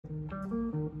Hi,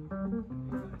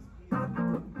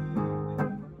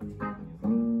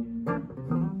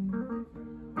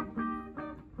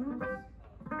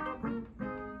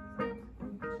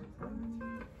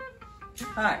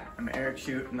 I'm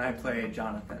Schutt and I play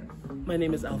Jonathan. My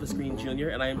name is Alvis Green Jr.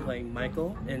 and I am playing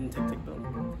Michael in Tick, Tick,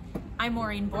 Boom. I'm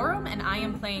Maureen Boorum and I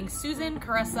am playing Susan,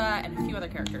 Carissa, and a few other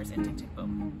characters in Tick, Tick,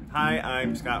 Boom. Hi,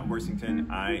 I'm Schutt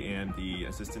Horsington. I am the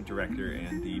assistant director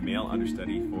and the male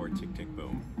understudy for Tick, Tick,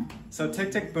 Boom. So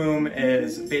Tick, Tick, Boom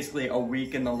is basically a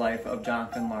week in the life of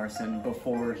Jonathan Larson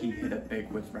before he hit it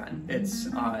big with Rent. It's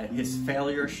his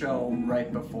failure show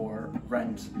right before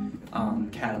Rent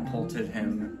catapulted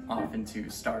him off into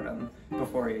stardom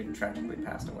before he tragically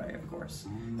passed away, of course.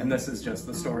 And this is just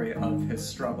the story of his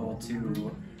struggle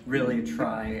to really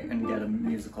try and get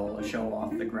a show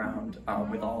off the ground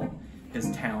with all his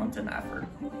talent and effort.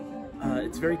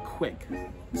 It's very quick,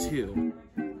 too.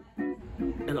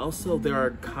 And also there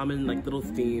are common little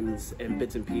themes and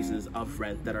bits and pieces of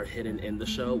Rent that are hidden in the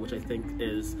show, which I think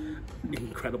is an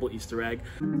incredible Easter egg.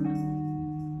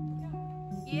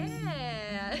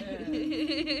 Yeah!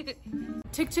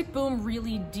 Tick, Tick, Boom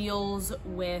really deals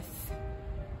with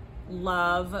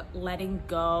love, letting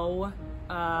go,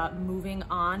 moving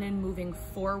on and moving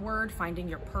forward, finding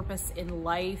your purpose in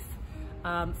life,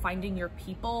 finding your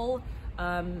people,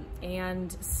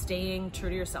 and staying true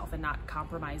to yourself and not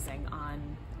compromising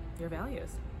on your values.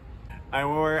 I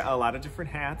wore a lot of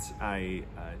different hats. I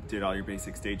did all your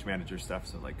basic stage manager stuff,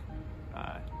 so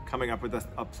coming up with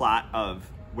a plot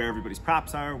of where everybody's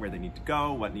props are, where they need to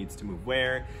go, what needs to move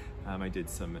where. I did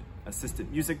some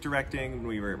assistant music directing when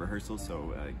we were at rehearsal,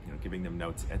 so giving them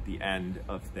notes at the end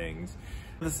of things.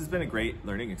 This has been a great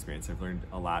learning experience. I've learned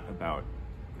a lot about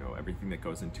everything that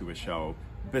goes into a show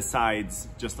besides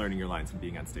just learning your lines and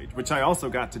being on stage, which I also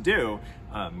got to do.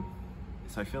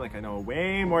 So I feel like I know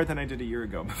way more than I did a year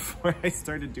ago before I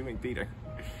started doing theater.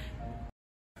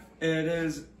 It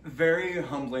is very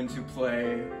humbling to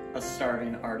play a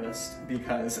starving artist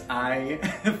because I,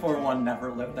 for one,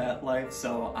 never lived that life,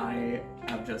 so I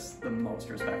have just the most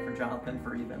respect for Jonathan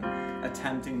for even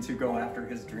attempting to go after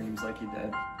his dreams like he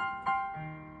did.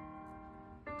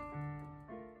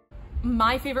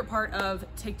 My favorite part of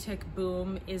Tick, Tick,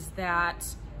 Boom is that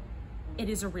it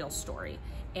is a real story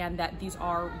and that these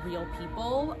are real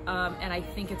people, and I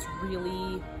think it's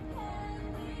really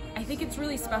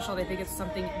special. I think it's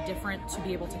something different to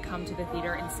be able to come to the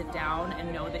theater and sit down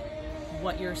and know that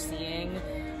what you're seeing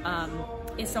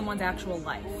is someone's actual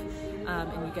life,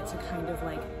 and you get to kind of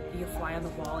be a fly on the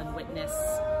wall and witness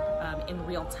in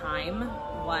real time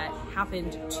what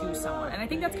happened to someone. And I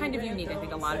think that's kind of unique. I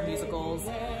think a lot of musicals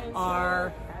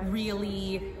are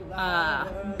really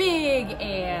big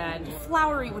and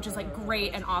flowery, which is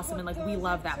great and awesome, and we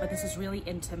love that, but this is really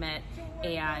intimate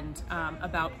and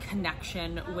about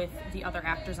connection with the other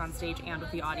actors on stage and with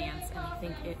the audience, and I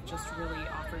think it just really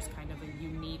offers kind of a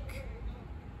unique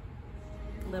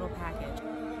little package.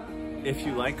 If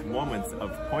you like moments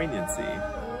of poignancy,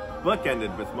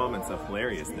 bookended with moments of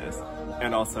hilariousness,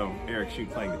 and also Eric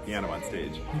Schutt playing the piano on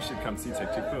stage, you should come see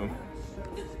Tick, Tick, Boom.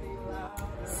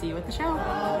 See you at the show.